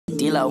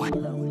D-Lo,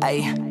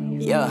 ayy,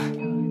 yeah,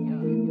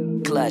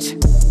 clutch.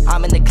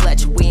 I'm in the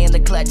clutch, we in the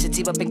clutch,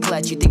 it's up in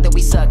clutch. You think that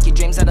we suck, your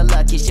dreams are the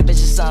luck, your ship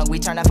is just sung, we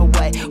turn half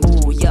away.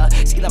 Ooh, yeah,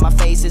 see that my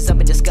face is up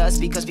in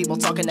disgust because people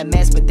talking a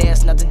mess, but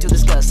there's nothing to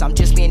discuss. I'm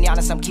just being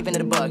honest, I'm keeping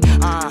it a bug.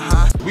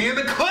 We in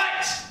the clutch!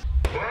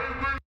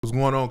 What's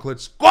going on,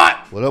 Clutch Squad?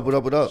 What up, what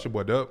up, what up? It's your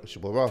boy Dub. It's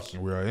your boy Ross.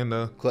 And we are in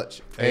the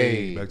Clutch.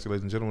 Hey, back to you,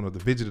 ladies and gentlemen, of the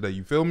video today.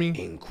 You feel me?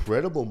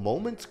 Incredible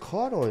moments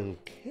caught on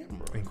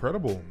camera.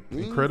 Incredible.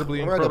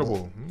 Incredibly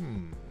incredible.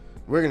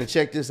 We're gonna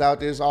check this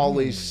out. There's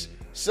always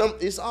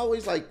it's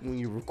always like when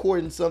you're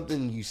recording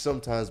something, you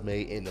sometimes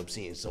may end up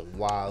seeing some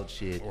wild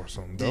shit. Or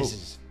something dope.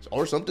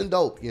 Or something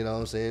dope, you know what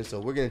I'm saying? So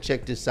we're gonna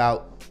check this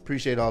out.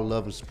 Appreciate all the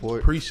love and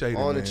support. Appreciate it,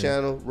 on man. the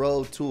channel.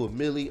 Road to 1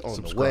 million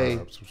on the way.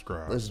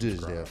 Subscribe. Let's do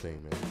this damn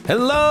thing, man.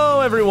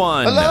 Hello,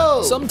 everyone.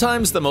 Hello.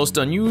 Sometimes the most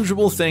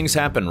unusual things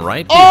happen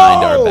right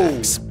behind our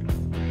backs.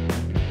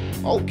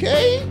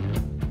 Okay.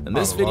 In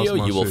this video,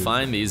 you will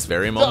find these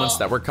very moments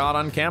that were caught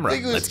on camera.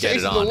 Let's get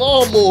it on. The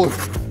lawnmower.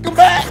 Come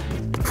back.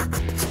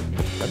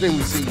 I think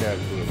we've seen that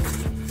before.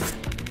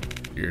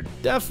 You're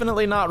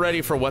definitely not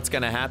ready for what's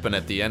gonna happen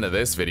at the end of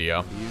this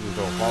video. You just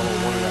don't follow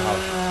one of the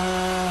houses.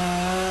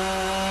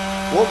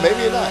 Well,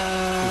 maybe you're not.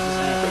 This is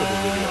an incredible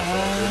video, so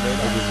it may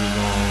not.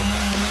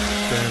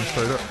 Stand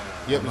straight up.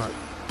 Yep.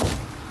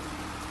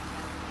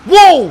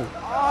 Whoa!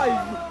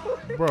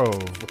 Bro.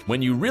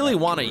 When you really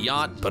want a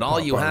yacht, but all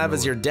you have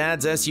is your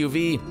dad's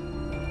SUV.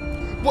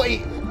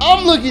 Wait,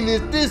 I'm looking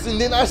at this and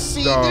then I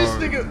see this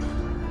nigga.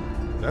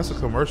 That's a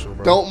commercial,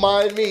 bro. Don't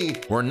mind me.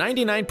 Where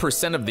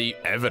 99% of the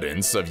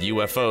evidence of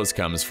UFOs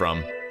comes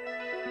from.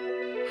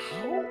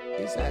 How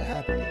is that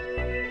happening?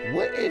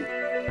 What?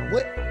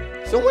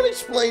 Someone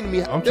explain to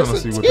me. I'm trying to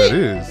see what that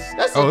is.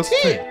 That's a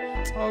tent.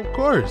 Oh, of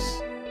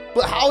course.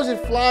 But how is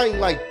it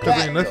flying like that?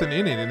 Because ain't nothing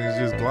in it and it's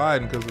just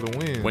gliding because of the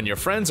wind. When your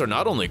friends are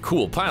not only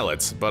cool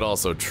pilots, but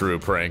also true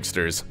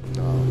pranksters.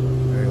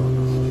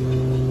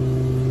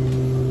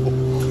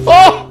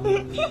 Oh!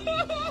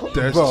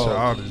 That's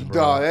childish, bro.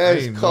 Dog,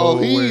 that's cold.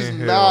 No He's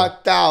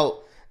knocked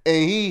out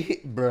and he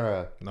hit,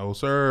 bruh. No,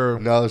 sir.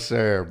 No,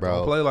 sir, bro.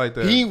 Don't play like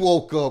that. He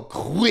woke up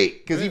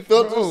quick because he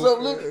felt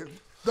himself.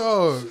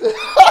 Dog.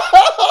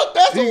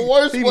 That's the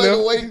worst way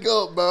to wake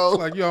up, bro. It's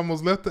like you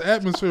almost left the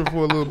atmosphere for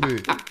a little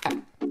bit.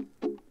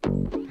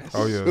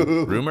 Oh, yeah.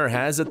 Rumor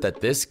has it that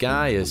this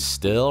guy is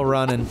still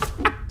running.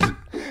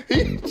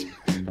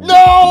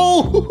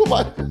 No!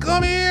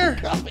 Come here.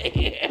 Come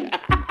here.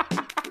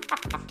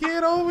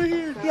 Get over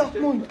here.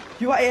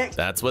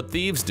 That's what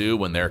thieves do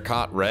when they're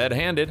caught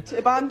red-handed.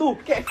 Damn, boy.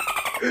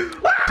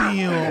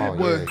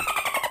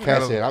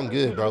 Cat said, I'm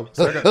good, bro.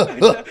 See,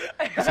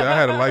 I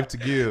had a life to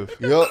give.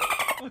 Yup.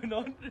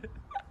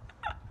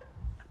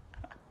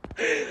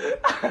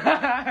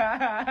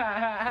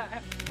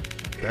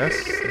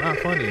 That's not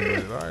funny,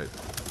 but all right.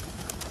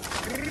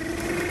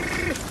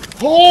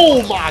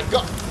 Oh, my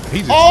God.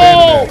 He just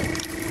standing there.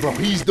 Bro,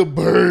 he's the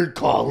bird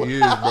caller.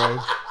 He is, bro.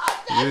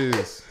 He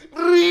is.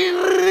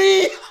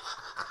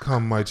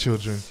 Come, my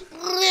children.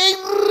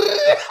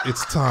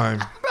 It's time.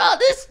 Bro,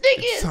 this nigga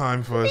It's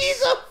time for us.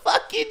 He's a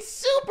fucking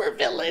super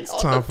villain. It's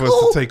time for us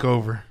to take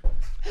over.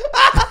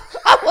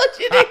 I want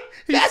you to.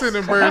 He's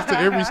sending birds to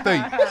every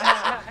state.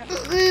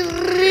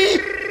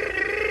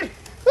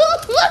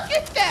 Look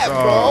at that,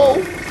 bro.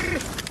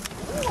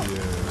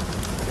 Yeah.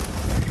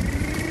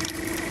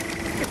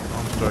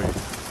 I'm straight.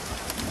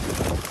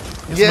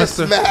 Yes,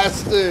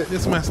 master.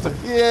 Yes, master.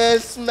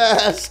 Yes,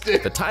 master.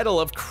 The title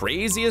of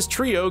craziest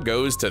trio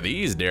goes to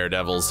these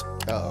daredevils.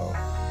 Uh-oh.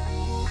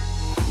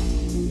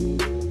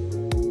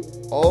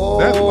 Oh,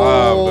 That's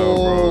live though,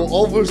 bro.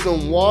 Over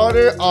some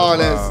water? Oh,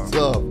 that's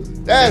tough.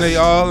 That's, and they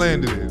all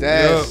landed it.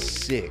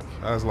 That's sick.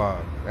 That's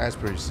live. That's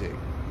pretty sick.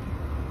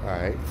 All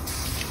right.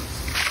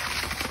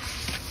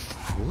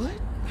 What?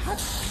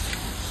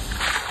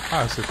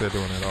 I sit there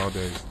doing that all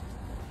day.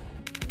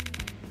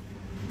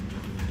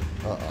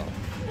 Uh-oh.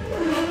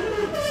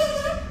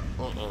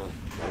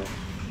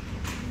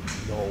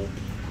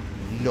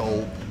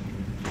 No.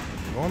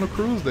 Go on a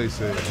cruise, they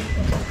said.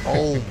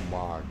 Oh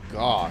my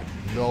God.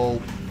 No.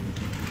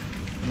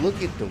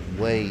 Look at the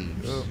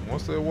waves.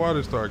 Once that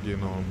water start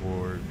getting on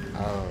board.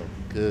 I'm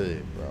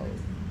good, bro.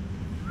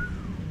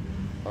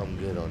 I'm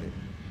good on it.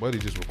 Buddy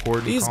just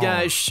recording. These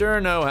guys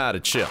sure know how to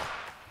chill.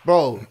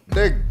 Bro,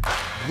 they're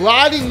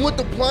gliding with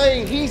the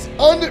plane. He's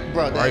under,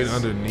 bro. Right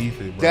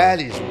underneath it, bro. That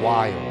is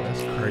wild.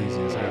 That's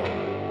crazy as hell.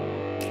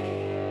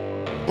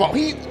 Bro,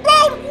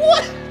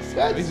 what?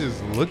 He's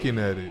just looking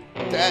at it.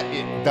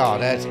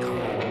 That's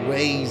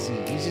crazy.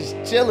 He's just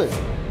chilling.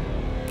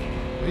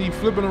 He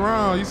flipping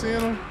around. You seeing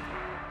him?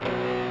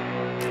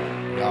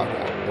 Y'all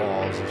got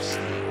balls of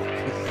steel.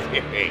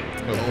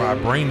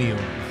 Vibranium.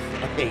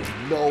 Ain't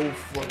no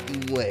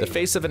fucking way. The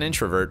face of an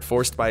introvert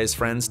forced by his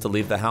friends to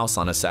leave the house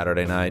on a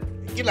Saturday night.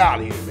 Get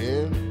out of here,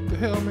 man. What the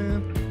hell,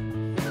 man?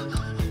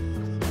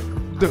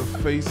 The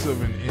face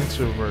of an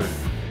introvert.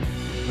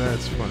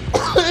 That's funny.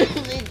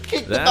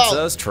 That's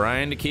us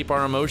trying to keep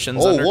our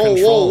emotions whoa, under whoa,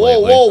 control whoa,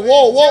 lately.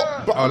 whoa.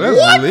 Oh,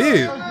 that's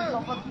lit.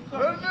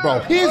 Bro,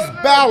 his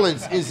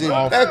balance is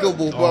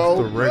impeccable, bro. Off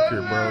the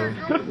record, bro.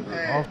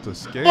 Off the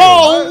scale.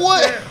 Oh,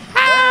 what?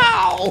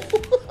 How?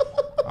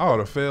 I would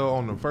have fell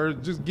on the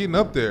first, just getting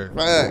up there.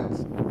 Facts.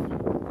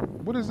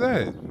 What is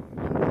that?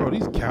 Bro,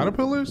 these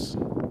caterpillars?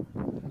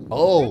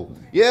 Oh,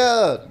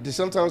 yeah.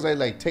 Sometimes they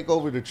like take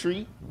over the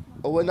tree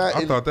or whatnot.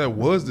 I thought that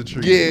was the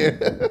tree.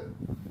 Yeah.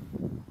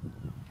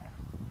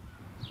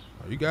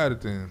 Oh, you got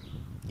it then.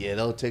 Yeah,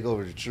 they'll take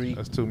over the tree.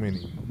 That's too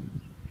many.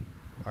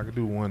 I could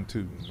do 1,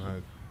 2.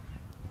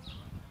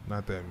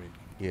 Not that many.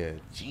 Yeah,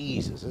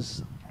 Jesus,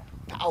 it's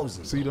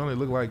thousands. See, don't it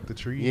look like the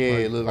tree? Yeah,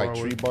 it look like far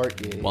away? tree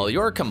bark. Yeah. While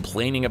you're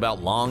complaining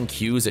about long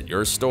queues at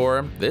your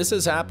store, this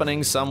is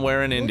happening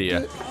somewhere in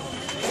India.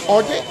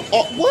 Are they?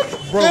 What?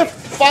 Bro, They're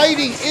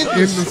fighting in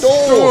the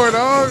store,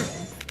 dog.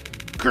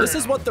 This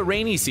is what the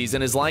rainy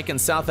season is like in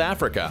South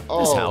Africa. This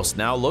Oh. house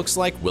now looks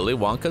like Willy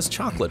Wonka's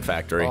chocolate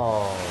factory.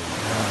 Oh.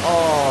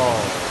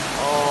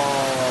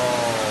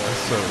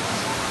 So,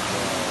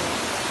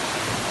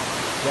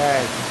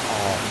 That's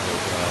awful,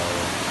 bro.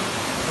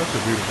 such a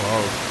beautiful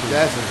house, too.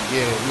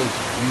 Yeah, it looks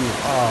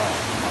beautiful.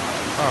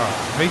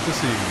 Hate to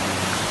see it.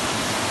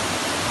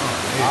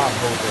 I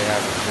hope they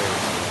have a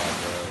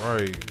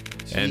chance. Right.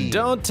 And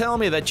don't tell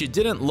me that you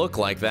didn't look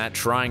like that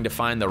trying to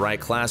find the right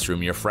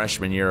classroom your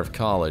freshman year of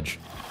college.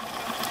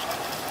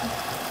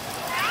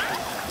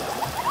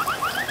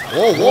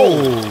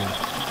 Whoa.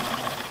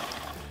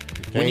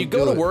 When you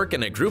go to work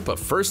and a group of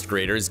first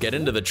graders get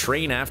into the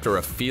train after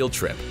a field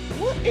trip.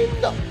 What in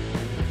the?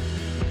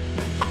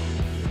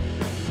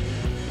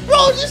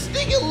 Bro, this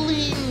nigga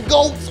leading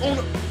goats on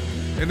the...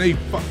 And they,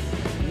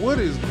 what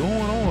is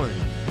going on?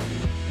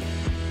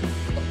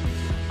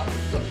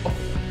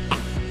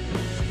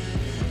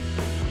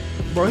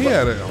 Bro, he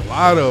had a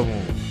lot of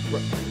them.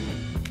 What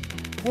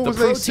The was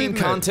they protein sitting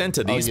at? content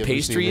of these yeah, we seen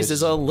pastries this.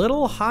 is a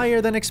little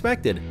higher than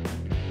expected.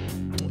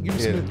 Give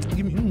me Yeah. some.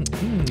 Give me,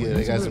 Yeah,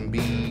 they got some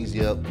bees,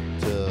 yep,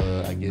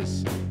 to, I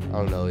guess, I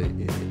don't know,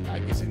 I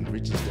guess it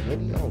enriches the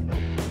honey, I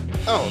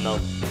don't know.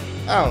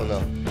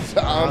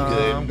 So I'm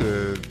good. I'm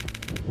good.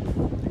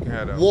 You can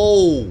have that.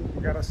 Whoa.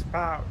 We got a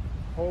spot.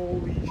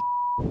 Holy sh**.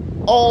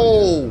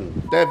 Oh,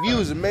 that view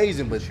is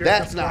amazing, but Chairs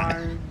that's are not.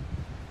 flying.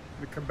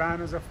 The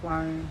cabanas are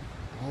flying.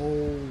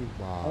 Oh,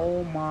 wow.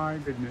 Oh my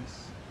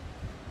goodness.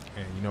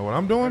 And you know what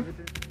I'm doing?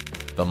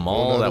 Everything. The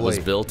mall another that was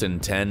way. built in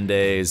 10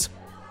 days.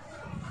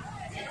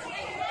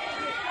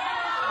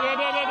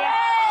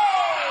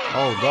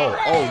 Oh, no.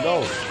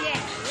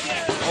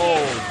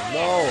 Oh,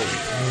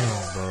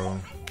 Damn, bro.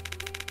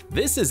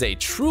 This is a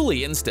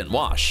truly instant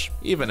wash,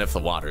 even if the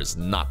water's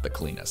not the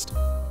cleanest. no.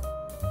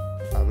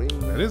 I mean,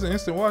 It is an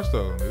instant wash,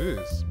 though. It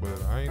is. But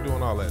I ain't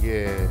doing all that.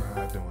 yeah. I'm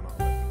not doing all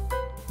that.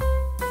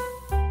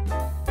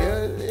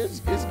 Yeah, it's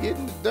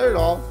getting the dirt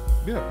off.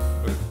 Yeah,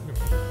 but, you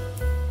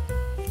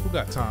know. Who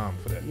got time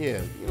for that?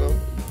 Yeah, you know,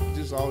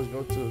 just always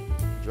go to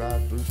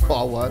drive-through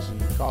car wash and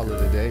call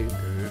it a day.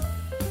 Good.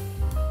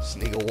 This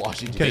nigga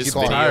washing Can't his This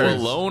get the car. video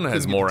tires. alone has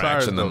Couldn't get more the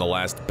tires, action than though. the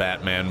last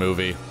Batman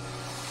movie.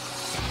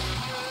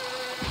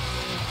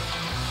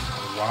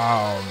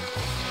 Wow.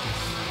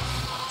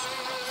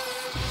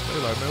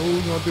 They're like, man, what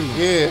we gonna do?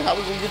 Yeah, how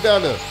we gonna get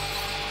down there?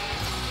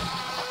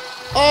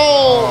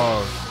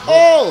 Oh,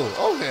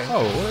 okay.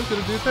 Oh, well, they could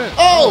have did that.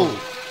 Oh,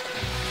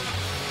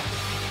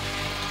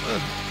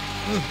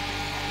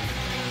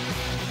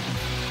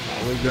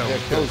 we get that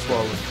close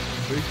falling.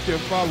 They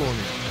kept following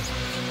it.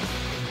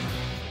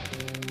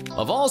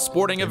 Of all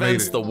sporting They made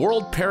events, it. the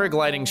World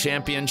Paragliding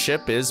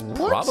Championship is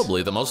What?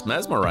 probably the most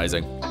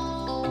mesmerizing.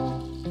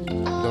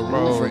 The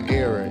room for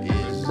error is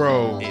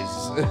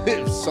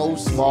it's so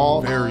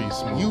small. Very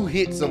small. You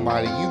hit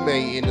somebody, you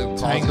may end up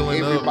causing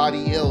Tangling up.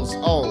 everybody else.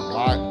 Oh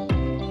my,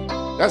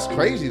 that's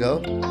crazy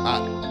though.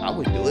 I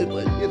would do it,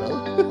 but you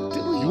know, do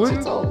You each wouldn't?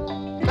 its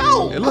own.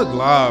 No, It looked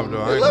live,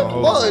 though. I It ain't looked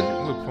gonna hold fun. you.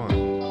 It looked fun.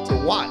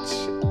 to watch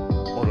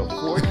on a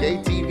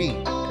 4K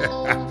TV.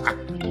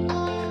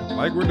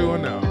 Like we're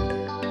doing now.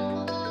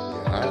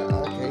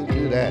 I can't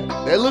do that.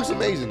 That looks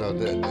amazing though.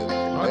 That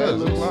does.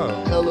 Look looks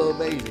live. hella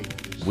amazing.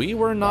 We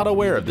were not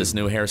aware of this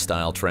new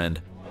hairstyle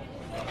trend.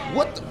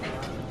 What the?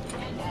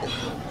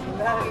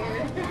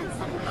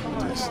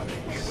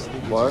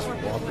 Mark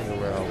walking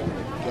around with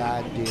a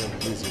goddamn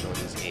lizard on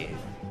his head.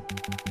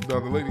 The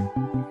other lady.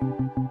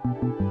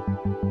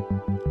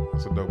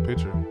 That's a dope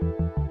picture.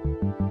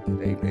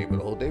 They able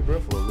to hold their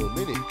breath for a little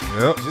minute.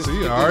 Yep. Just to See,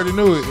 get I already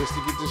knew it. Just to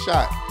get the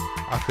shot.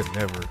 I could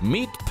never.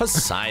 Meet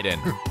Poseidon.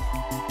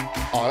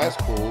 Oh, that's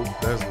cool.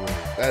 That's lit.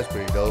 That's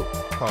pretty dope.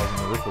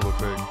 Causing a ripple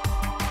effect.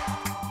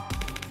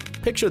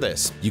 Picture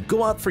this. You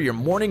go out for your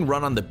morning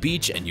run on the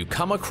beach and you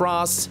come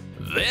across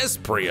this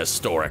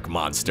prehistoric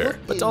monster.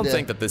 But don't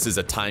think that this is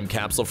a time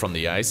capsule from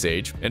the Ice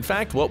Age. In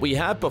fact, what we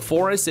have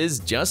before us is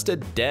just a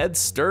dead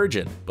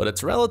sturgeon. But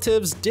its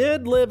relatives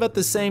did live at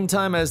the same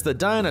time as the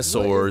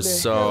dinosaurs, What the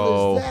so...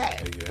 hell is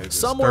that? Yeah, it's a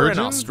Somewhere in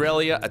sturgeon?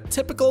 Australia, a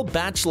typical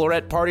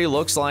bachelorette party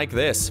looks like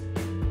this.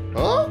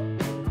 Huh?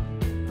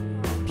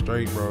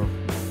 Straight, bro.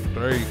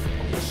 Straight.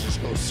 This is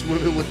Go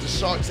swimming with the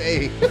sharks.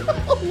 Hey,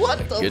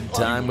 what the Good fuck?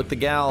 time with the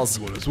gals.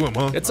 You want to swim,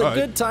 huh? It's a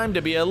good time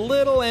to be a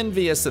little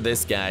envious of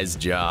this guy's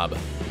job.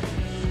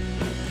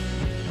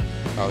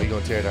 Oh, he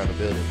gonna tear down the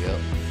building, yep.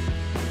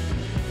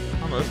 I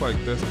don't know, it's like,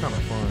 that's kind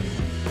of fun.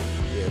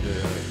 Yeah,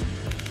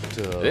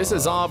 This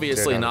is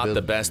obviously tear down not the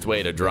building. best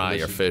way to dry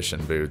your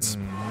fishing boots.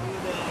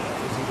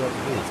 What's he about to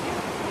do?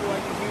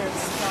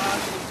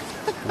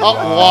 Oh,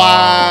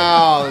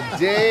 wow,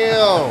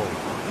 damn.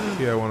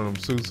 He had one of them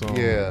suits on.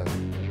 Yeah.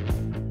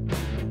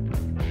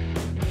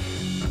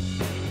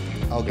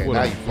 Okay, What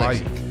now a you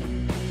flexing. bike.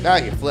 Now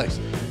you're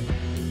flexing.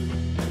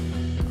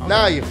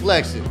 Now you're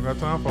flexing. I don't got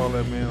time for all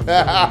that, man.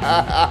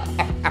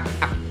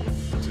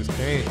 Just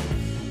can't.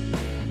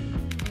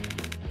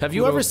 Have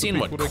you Kudos ever to seen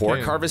what people that cork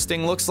can.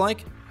 harvesting looks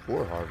like?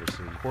 Core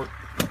harvesting. Pork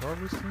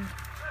harvesting?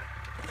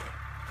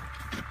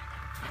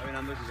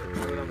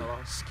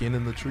 Skin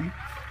in the tree?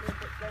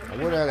 I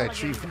wonder how that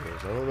tree feels.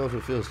 I don't know if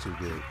it feels too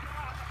good.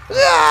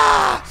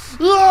 Ah!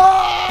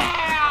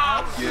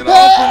 Ah! Get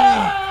off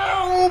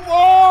of me!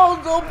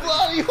 Oh, so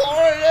bloody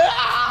hard!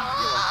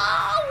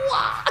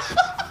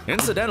 Ah!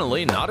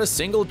 Incidentally, not a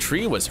single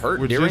tree was hurt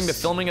We're during the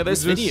just- filming of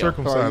this we're just video. Are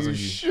circumcising you you.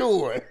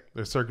 sure?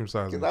 They're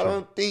circumcising Because I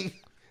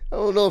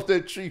don't know if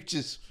that tree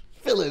just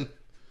feeling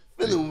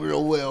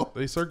real well.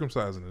 They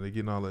circumcising it. They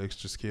getting all the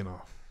extra skin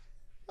off.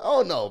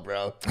 Oh no,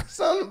 bro.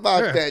 Something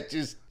about Yeah. that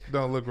just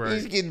Don't look right.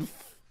 he's getting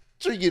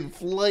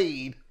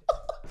flayed.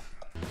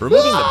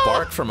 Removing the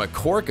bark from a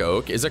cork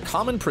oak is a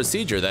common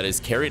procedure that is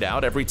carried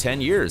out every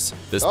 10 years.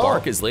 This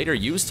bark is later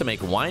used to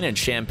make wine and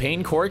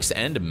champagne corks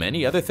and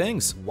many other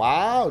things.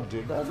 Wow,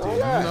 did not know I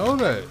that. know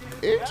that.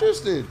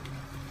 Interesting.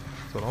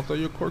 So don't throw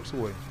your corks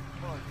away.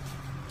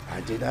 I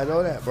did not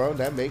know that, bro.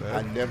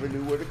 I never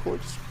knew where the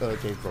corks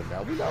came from.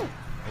 Now we know.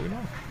 We know.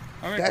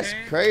 That's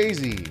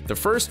crazy. The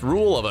first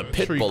rule of a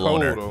pit tree bull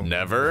cold, owner, though.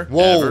 never,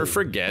 Whoa. ever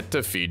forget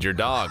to feed your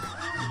dog.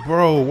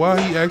 Bro, why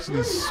he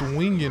actually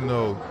swinging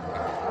though?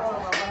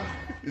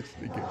 This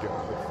nigga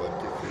got the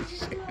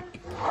fucking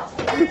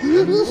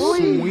shit.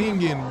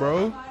 Swinging,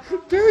 bro.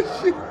 That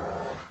shit. Bro.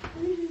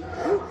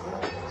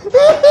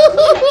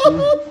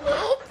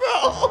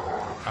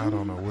 I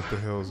don't know what the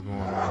hell is going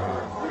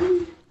on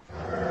here.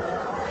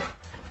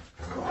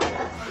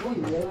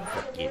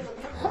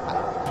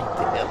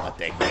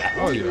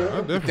 Oh yeah,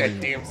 I That definitely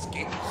damn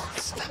skin.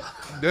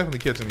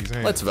 catching these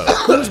hands. Let's vote.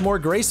 Who's more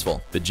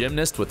graceful? The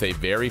gymnast with a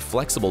very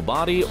flexible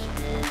body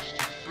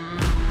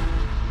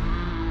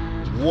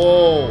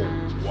Whoa.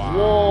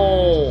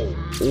 Whoa.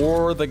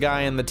 or the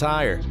guy in the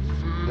tire?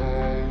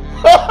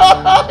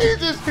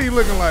 He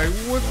looking like,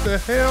 what the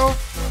hell?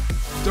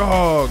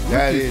 Dog, look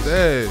That at is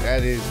that.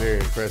 that is very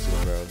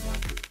impressive, bro.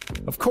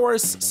 Of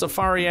course,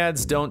 safari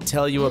ads don't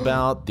tell you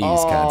about these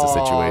kinds of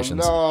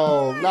situations.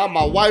 No, not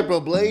my wiper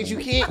blades. You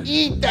can't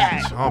eat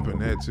that. Chomping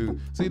that too.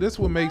 See, that's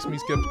what makes me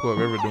skeptical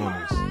of ever doing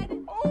this.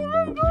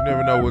 You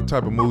never know what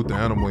type of mood the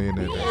animal in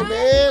that day.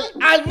 Man,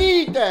 I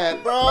need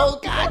that, bro.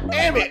 God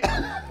damn it.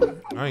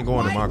 I ain't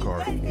going in my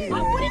car.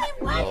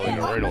 Oh,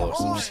 you're right on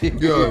some shit.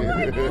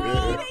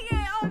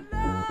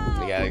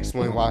 They gotta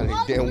explain why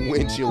the damn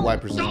windshield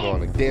wipers is on.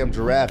 The damn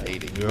giraffe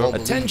ate it. You won't believe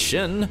it.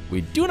 Attention, we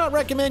do not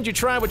recommend you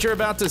try what you're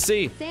about to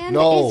see. Sand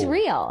No. is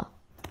real.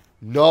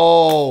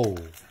 No.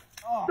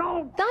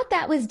 Thought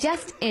that was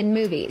just in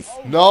movies.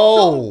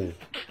 No.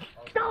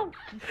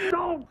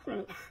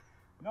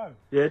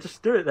 Yeah,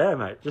 just do it there,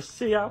 mate. Just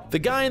see how. The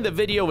guy in the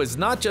video is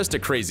not just a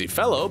crazy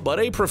fellow, but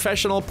a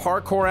professional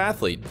parkour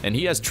athlete, and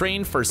he has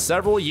trained for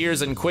several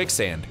years in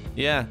quicksand.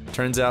 Yeah,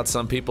 turns out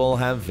some people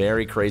have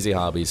very crazy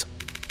hobbies.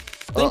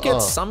 Think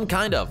it's some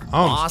kind of I'm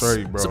moss.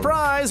 straight, bro.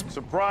 Surprise!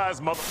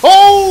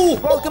 Oh!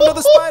 Welcome to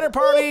the spider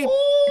party!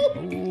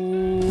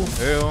 Ooh,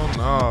 hell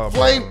nah,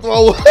 bro.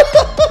 Flamethrower.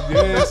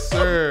 Yes,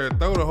 sir.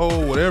 Throw the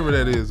whole whatever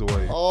that is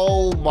away.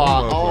 Oh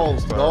my. That Oh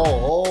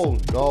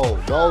motherfucker no.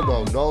 Oh no.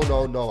 No. No. No.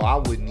 No. No. I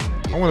wouldn't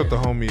even. I went up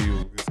to homie.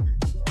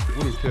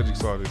 What if Kedrick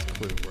saw this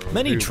clip, bro?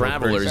 Many He would go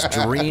travelers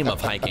crazy. dream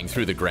of hiking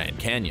through the Grand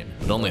Canyon,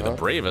 but only the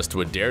bravest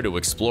would dare to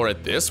explore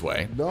it this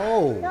way. No.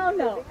 Oh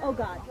no! Oh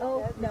God!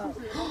 Oh no!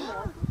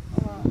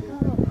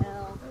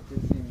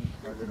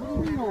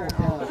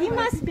 He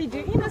must be.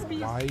 He must be.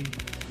 Why?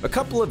 A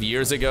couple of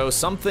years ago,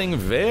 something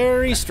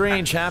very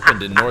strange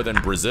happened in northern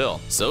Brazil.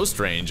 So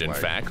strange, in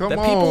fact, come that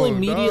people on,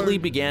 immediately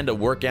dog. began to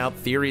work out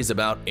theories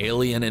about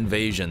alien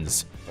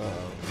invasions.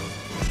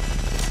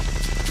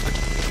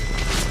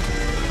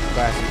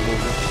 Classic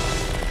movie.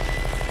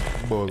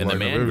 Boys In the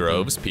like everything.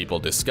 mangroves, people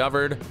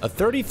discovered a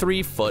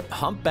 33-foot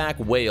humpback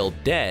whale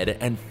dead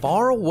and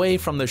far away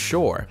from the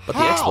shore. But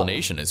the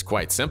explanation is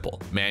quite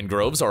simple.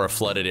 Mangroves are a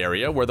flooded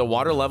area where the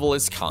water level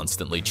is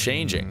constantly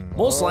changing.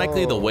 Most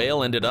likely, the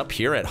whale ended up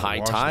here at high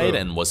Washed tide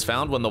up. and was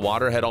found when the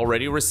water had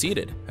already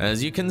receded.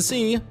 As you can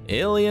see,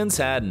 aliens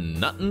had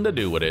nothing to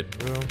do with it.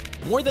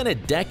 More than a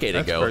decade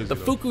That's ago, crazy, the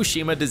though.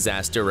 Fukushima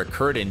disaster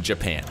occurred in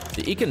Japan.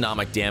 The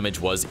economic damage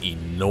was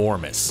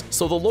enormous,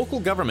 so the local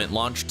government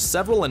launched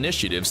several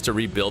initiatives to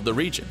rebuild the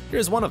region.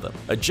 Here's one of them: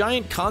 a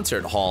giant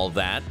concert hall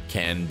that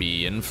can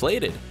be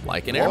inflated,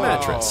 like an air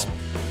mattress.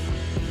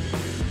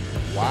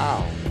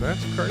 Wow.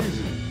 That's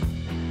crazy.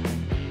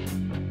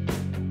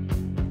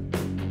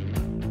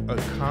 A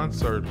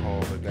concert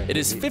hall. It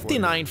is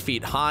 59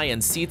 feet high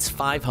and seats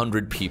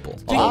 500 people.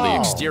 Although the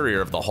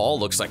exterior of the hall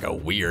looks like a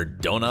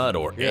weird donut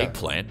or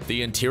eggplant,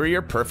 the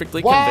interior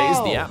perfectly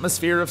conveys the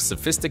atmosphere of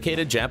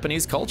sophisticated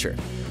Japanese culture.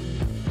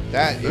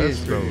 That is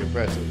pretty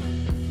impressive.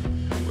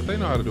 But they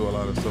know how to do a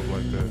lot of stuff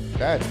like that.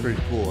 That's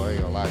pretty cool. I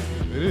ain't gonna lie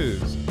to you. It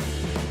is.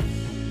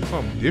 It's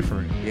something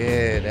different.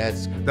 Yeah,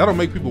 that'll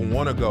make people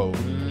want to go.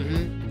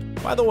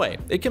 By the way,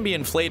 it can be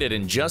inflated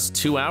in just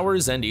 2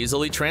 hours and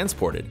easily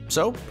transported.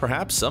 So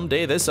perhaps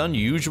someday this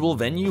unusual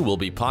venue will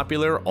be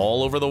popular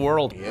all over the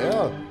world.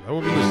 Yeah, that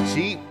would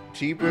be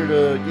cheaper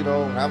to, you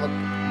know, have a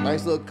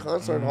nice little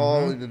concert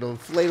hall and an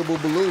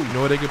inflatable balloon. You know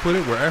where they could put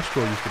it? Where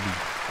Astro used to be.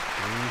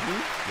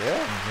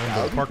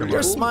 Yeah.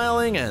 You're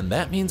smiling, and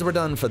that means we're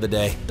done for the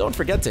day. Don't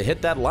forget to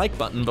hit that like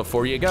button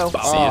before you go.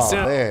 See you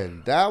soon.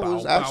 Man, that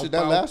was actually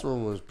that last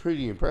one was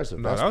pretty impressive.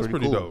 No, that was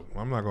pretty cool. Dope.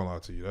 I'm not gonna lie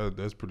to you.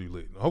 That's pretty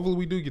lit. Hopefully,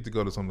 we do get to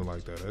go to something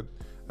like that.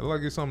 I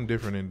like it's something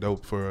different and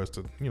dope for us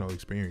to, you know,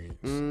 experience.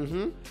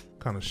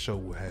 Kind of show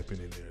what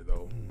happened in there,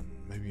 though.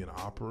 Maybe an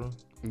opera.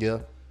 Yeah,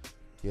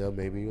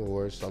 maybe,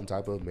 or some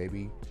type of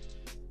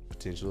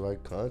potential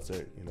like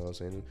concert. You know what I'm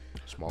saying?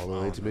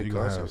 Smaller, intimate you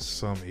concert. Have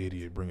some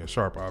idiot bring a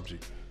sharp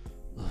object.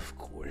 Of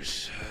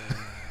course.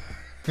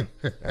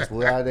 That's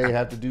why they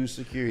have to do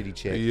security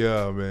check.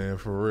 Yeah, man,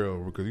 for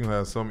real. Because you gonna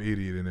have some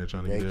idiot in there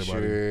trying to get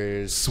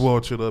everybody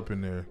sweltered up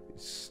in there.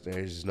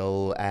 There's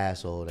no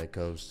asshole that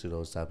comes to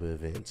those type of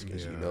events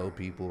because you know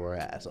people are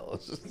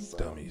assholes. So.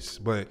 Dummies.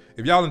 But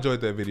if y'all enjoyed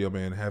that video,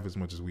 man, have as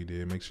much as we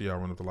did. Make sure y'all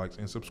run up the likes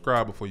and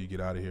subscribe before you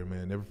get out of here,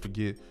 man. Never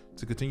forget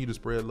to continue to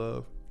spread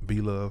love, be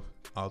love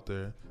out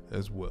there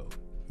as well.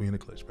 We in the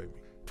clutch, baby.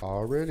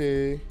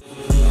 Already.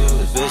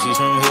 Bitches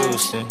from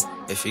Houston.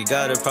 If you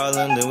got a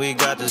problem, then we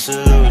got the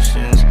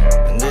solutions.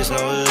 And there's no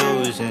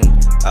illusion.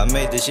 I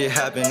made this shit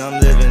happen,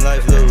 I'm living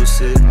life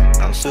lucid.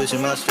 I'm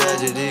switching my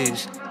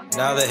strategies.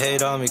 Now they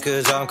hate on me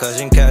cause I'm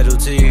causing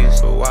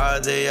casualties. But why are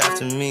they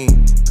after me?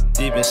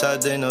 Deep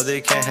inside they know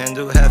they can't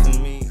handle half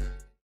of me.